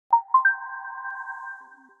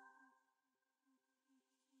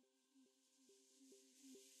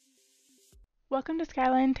Welcome to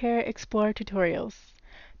Skyline TerraExplorer tutorials.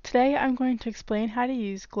 Today I'm going to explain how to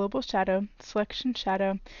use Global Shadow, Selection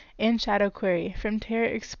Shadow, and Shadow Query from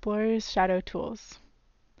TerraExplorer's shadow tools.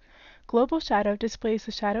 Global Shadow displays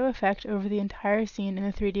the shadow effect over the entire scene in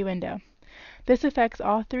a 3D window. This affects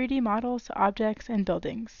all 3D models, objects, and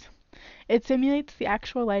buildings. It simulates the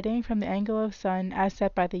actual lighting from the angle of sun as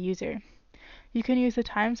set by the user. You can use the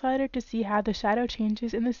time slider to see how the shadow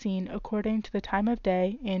changes in the scene according to the time of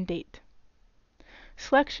day and date.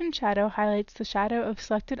 Selection Shadow highlights the shadow of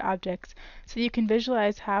selected objects so you can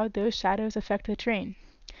visualize how those shadows affect the terrain.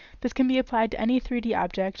 This can be applied to any 3D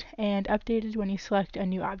object and updated when you select a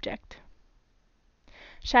new object.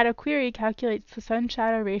 Shadow Query calculates the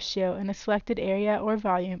sun-shadow ratio in a selected area or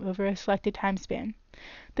volume over a selected time span.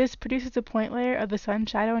 This produces a point layer of the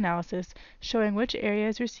sun-shadow analysis showing which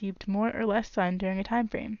areas received more or less sun during a time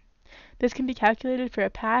frame. This can be calculated for a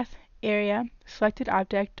path, area, selected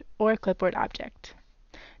object, or clipboard object.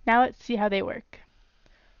 Now let's see how they work.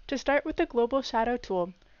 To start with the Global Shadow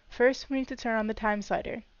tool, first we need to turn on the time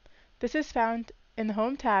slider. This is found in the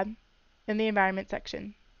Home tab in the Environment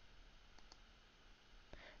section.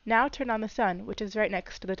 Now turn on the sun, which is right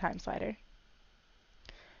next to the time slider.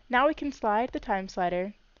 Now we can slide the time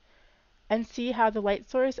slider and see how the light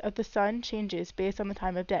source of the sun changes based on the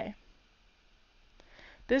time of day.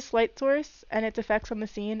 This light source and its effects on the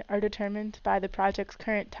scene are determined by the project's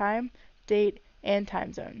current time, date, and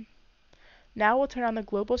time zone. Now we'll turn on the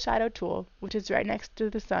Global Shadow tool, which is right next to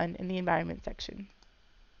the sun in the Environment section.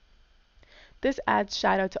 This adds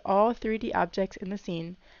shadow to all 3D objects in the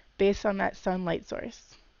scene based on that sun light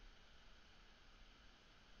source.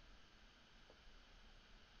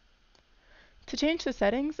 To change the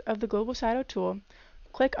settings of the Global Shadow tool,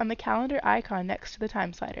 click on the calendar icon next to the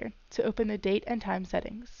time slider to open the date and time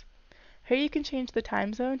settings. Here you can change the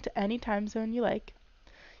time zone to any time zone you like.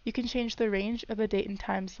 You can change the range of the date and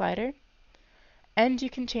time slider, and you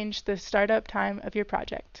can change the startup time of your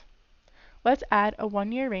project. Let's add a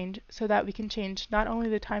 1-year range so that we can change not only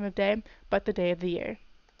the time of day, but the day of the year.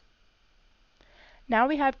 Now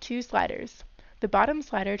we have two sliders. The bottom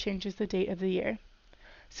slider changes the date of the year.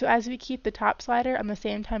 So as we keep the top slider on the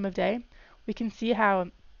same time of day, we can see how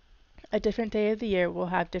a different day of the year will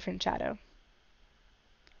have different shadow.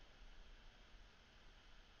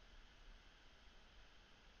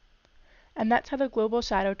 And that's how the Global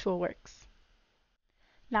Shadow tool works.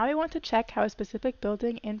 Now we want to check how a specific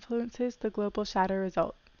building influences the Global Shadow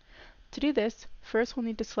result. To do this, first we'll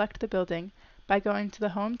need to select the building by going to the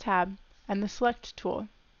Home tab and the Select tool.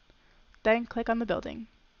 Then click on the building.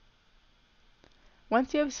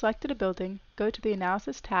 Once you have selected a building, go to the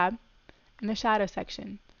Analysis tab in the Shadow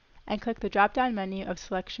section and click the drop-down menu of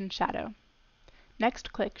Selection Shadow.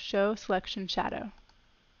 Next, click Show Selection Shadow.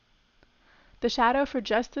 The shadow for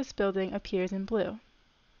just this building appears in blue.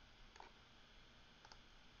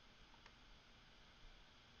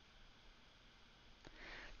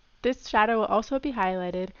 This shadow will also be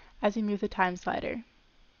highlighted as you move the time slider.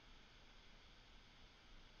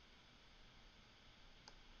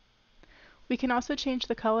 We can also change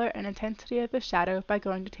the color and intensity of the shadow by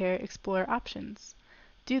going to TerraExplorer Options.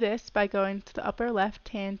 Do this by going to the upper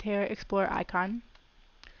left-hand TerraExplorer icon,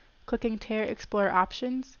 clicking TerraExplorer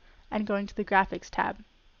Options, and going to the Graphics tab.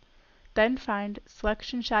 Then find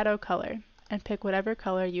Selection Shadow Color and pick whatever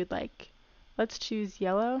color you'd like. Let's choose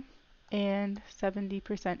yellow and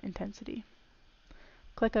 70% intensity.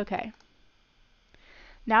 Click OK.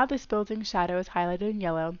 Now this building's shadow is highlighted in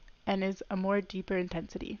yellow and is a more deeper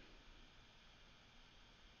intensity.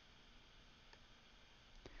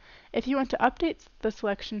 If you want to update the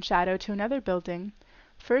selection shadow to another building,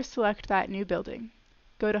 first select that new building.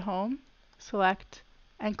 Go to Home, Select,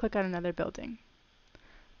 and click on another building.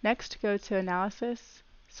 Next, go to Analysis,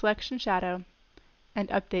 Selection Shadow, and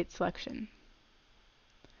Update Selection.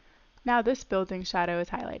 Now this building's shadow is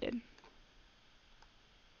highlighted.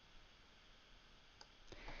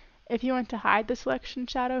 If you want to hide the selection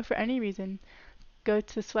shadow for any reason, go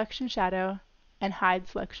to Selection Shadow and Hide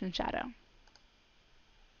Selection Shadow.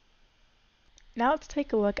 Now let's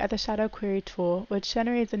take a look at the Shadow Query tool, which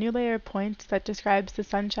generates a new layer of points that describes the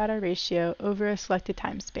sun-shadow ratio over a selected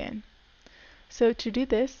time span. So to do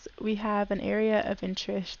this, we have an area of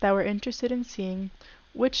interest that we're interested in seeing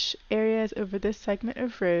which areas over this segment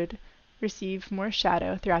of road receive more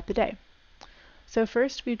shadow throughout the day. So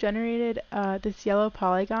first we've generated this yellow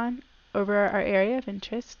polygon over our area of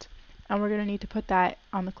interest, and we're going to need to put that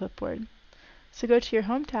on the clipboard. So go to your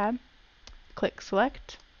Home tab, click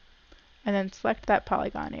Select, and then select that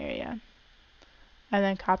polygon area, and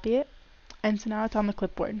then copy it, and so now it's on the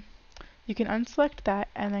clipboard. You can unselect that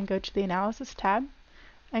and then go to the Analysis tab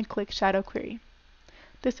and click Shadow Query.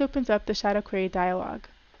 This opens up the Shadow Query dialog.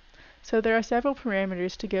 So there are several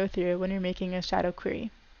parameters to go through when you're making a shadow query.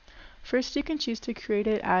 First, you can choose to create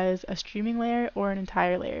it as a streaming layer or an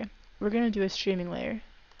entire layer. We're going to do a streaming layer.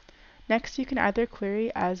 Next, you can either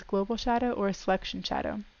query as global shadow or a selection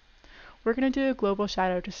shadow. We're going to do a global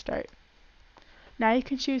shadow to start. Now you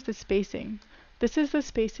can choose the spacing. This is the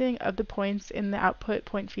spacing of the points in the output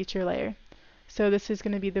point feature layer. So this is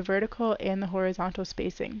going to be the vertical and the horizontal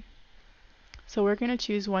spacing. So we're going to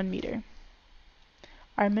choose 1 meter.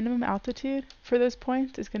 Our minimum altitude for those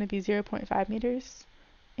points is going to be 0.5 meters,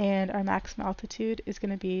 and our maximum altitude is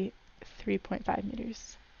going to be 3.5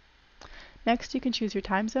 meters. Next, you can choose your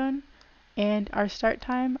time zone, and our start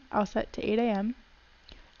time I'll set to 8 a.m.,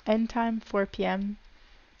 end time 4 p.m.,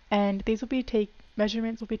 and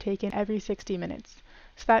measurements will be taken every 60 minutes.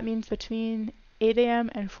 So that means between 8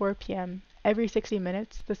 a.m. and 4 p.m., every 60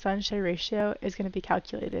 minutes, the sun-shade ratio is going to be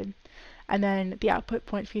calculated. And then the output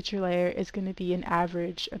point feature layer is going to be an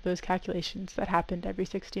average of those calculations that happened every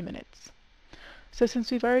 60 minutes. So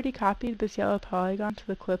since we've already copied this yellow polygon to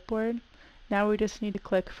the clipboard, now we just need to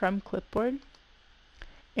click from clipboard,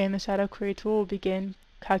 and the shadow query tool will begin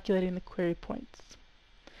calculating the query points.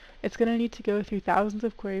 It's going to need to go through thousands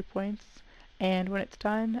of query points, and when it's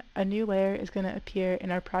done, a new layer is going to appear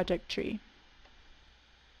in our project tree.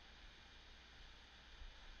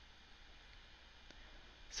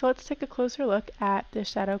 So let's take a closer look at the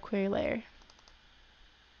shadow query layer.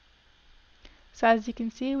 So as you can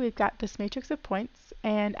see, we've got this matrix of points,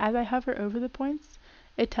 and as I hover over the points,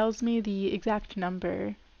 it tells me the exact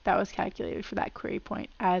number that was calculated for that query point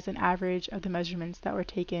as an average of the measurements that were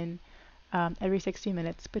taken every 60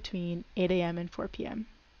 minutes between 8 a.m. and 4 p.m.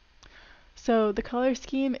 So the color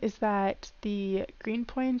scheme is that the green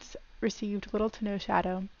points received little to no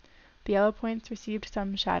shadow, the yellow points received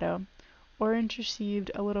some shadow, orange received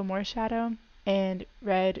a little more shadow, and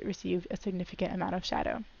red received a significant amount of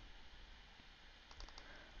shadow.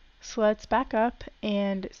 So let's back up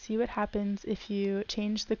and see what happens if you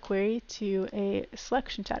change the query to a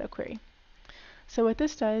selection shadow query. So what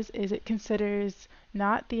this does is it considers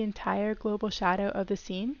not the entire global shadow of the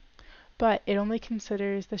scene, but it only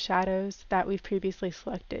considers the shadows that we've previously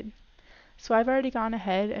selected. So I've already gone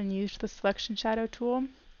ahead and used the selection shadow tool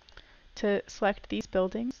to select these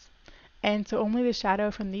buildings, and so only the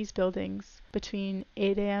shadow from these buildings between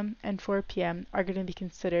 8 a.m. and 4 p.m. are going to be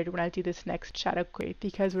considered when I do this next shadow query,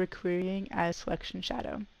 because we're querying as selection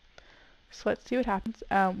shadow. So let's see what happens.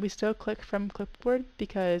 We still click from clipboard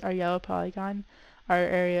because our yellow polygon, our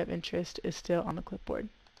area of interest, is still on the clipboard.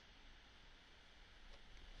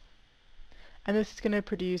 And this is going to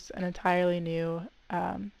produce an entirely new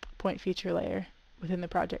point feature layer within the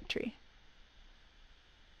project tree.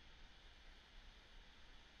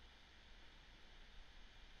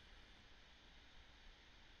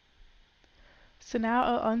 So now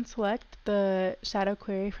I'll unselect the shadow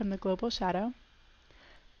query from the global shadow.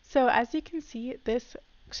 So as you can see, this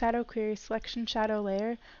shadow query selection shadow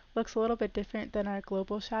layer looks a little bit different than our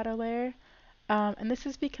global shadow layer. And this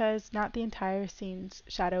is because not the entire scene's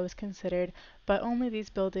shadow is considered, but only these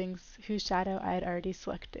buildings whose shadow I had already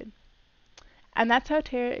selected. And that's how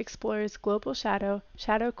TerraExplorer's global shadow,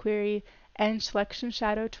 shadow query, and selection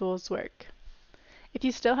shadow tools work. If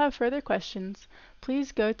you still have further questions,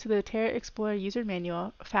 please go to the TerraExplorer user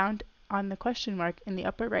manual found on the question mark in the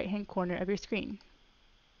upper right-hand corner of your screen.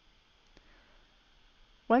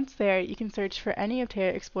 Once there, you can search for any of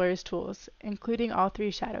TerraExplorer's tools, including all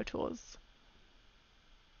 3 shadow tools.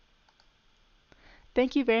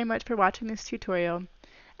 Thank you very much for watching this tutorial,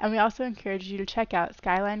 and we also encourage you to check out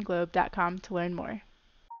skylineglobe.com to learn more.